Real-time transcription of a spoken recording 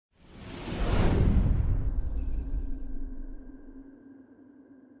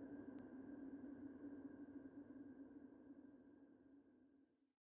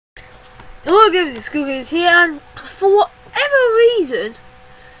Hello gamers, xSkilledGamersx here, and for whatever reason,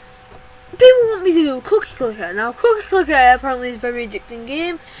 people want me to do Cookie Clicker. Now, Cookie Clicker apparently is a very addicting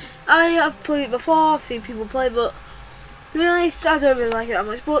game. I have played it before, I've seen people play, but to be honest, I don't really like it that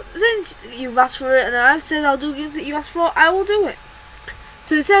much. But since you've asked for it, and I've said I'll do games that you asked for, I will do it.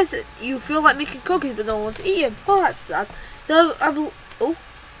 So it says that you feel like making cookies, but no one wants to eat them. Oh, that's sad. So I will. Oh,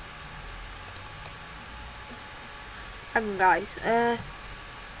 hang on, guys.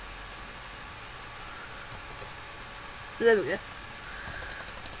 There we go.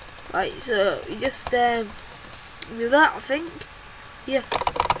 Right, so you just do that, I think. Yeah.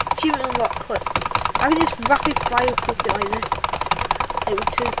 Achievement unlocked, click. I can just rapid fire cook it like this. Like with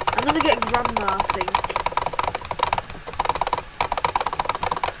two. I'm gonna get grandma, I think.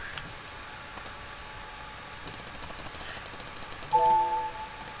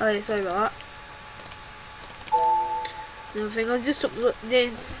 Oh, sorry about that. Another thing, I'll just update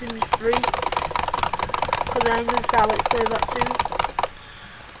Sims 3. Because I'm going to start Let's Play that soon.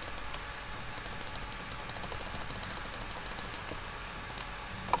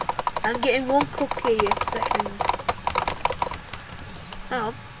 I'm getting one cookie a second. Hang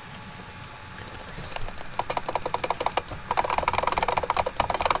on.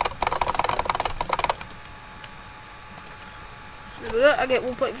 There we go, I get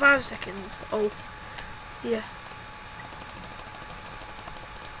 1.5 seconds. Oh, yeah.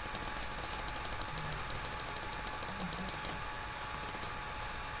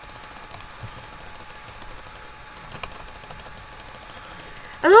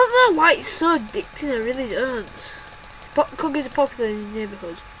 I don't know why it's so addicting, I really don't. Cookies are popular in the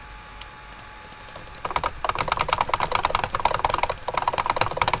neighbourhood.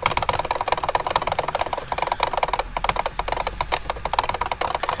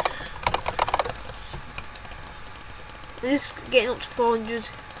 I'm just getting up to 400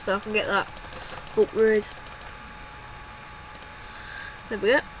 so I can get that upgrade. There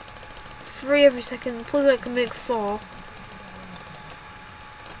we go. 3 every second, plus I can make 4.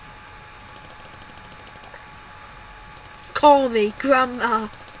 Call me grandma.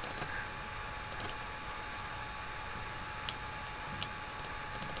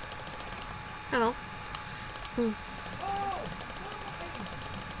 Hello.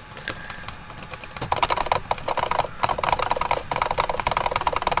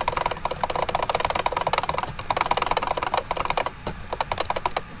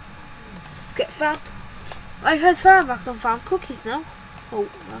 Let's get farm. I've had farm. I can farm cookies now. Oh,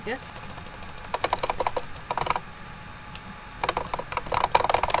 okay.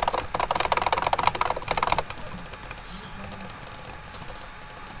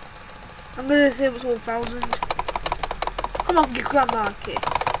 I'm gonna say it was 1,000. Come on, get grandma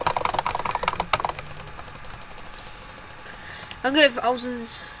kids. I'm getting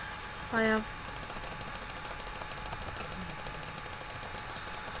thousands. I am.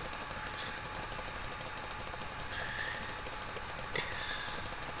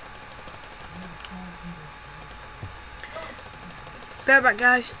 Be right back,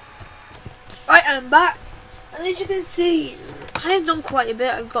 guys. Right, I'm back. And as you can see, I have done quite a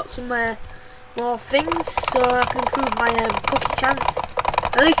bit. I've got some more things so I can improve my cookie chance.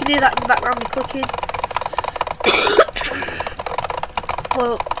 I know you can hear that in the background, me cooking.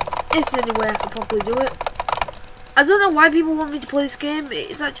 Well, this is the only way I can probably do it. I don't know why people want me to play this game.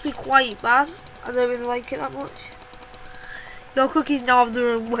 It's actually quite bad. I don't really like it that much. Your cookies now have their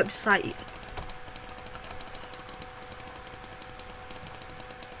own website.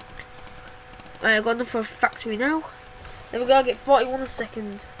 Right, I've got enough for a factory now. There we go, I get 41 a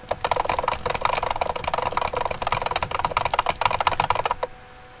second.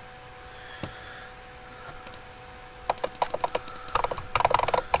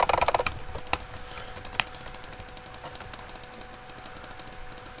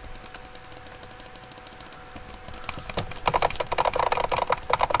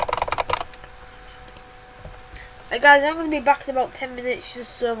 Right guys, I'm going to be back in about 10 minutes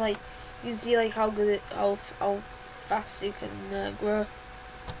just so like you can see like how fast it can grow.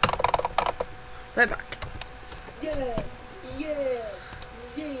 Right back. Yeah.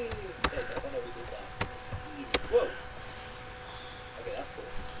 Whoa. Okay, that's cool.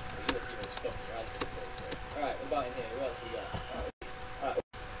 You look even stuck in your eyes getting close. Alright, what about in here? What else we got? Alright.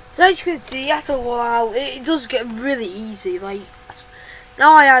 So as you can see, after a while, it does get really easy. Like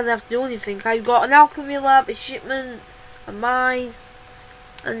now, I hardly have to do anything. I've got an alchemy lab, a shipment, a mine,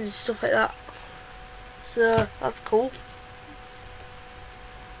 and stuff like that. So that's cool.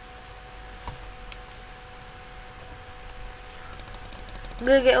 I'm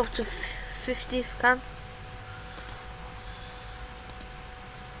gonna get up to 50 if I can.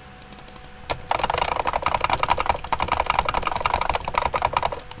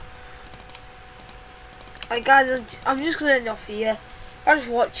 Alright guys, I'm just going to end off here. I'm just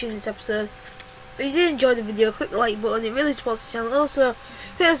watching this episode. If you did enjoy the video, click the like button, it really supports the channel. Also,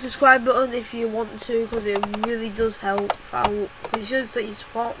 click the subscribe button if you want to, because it really does help out. It shows that you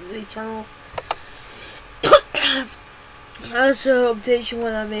support the channel. I also update you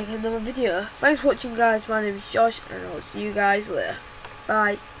when I make another video. Thanks for watching guys, my name is Josh, and I'll see you guys later.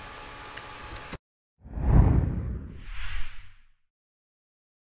 Bye.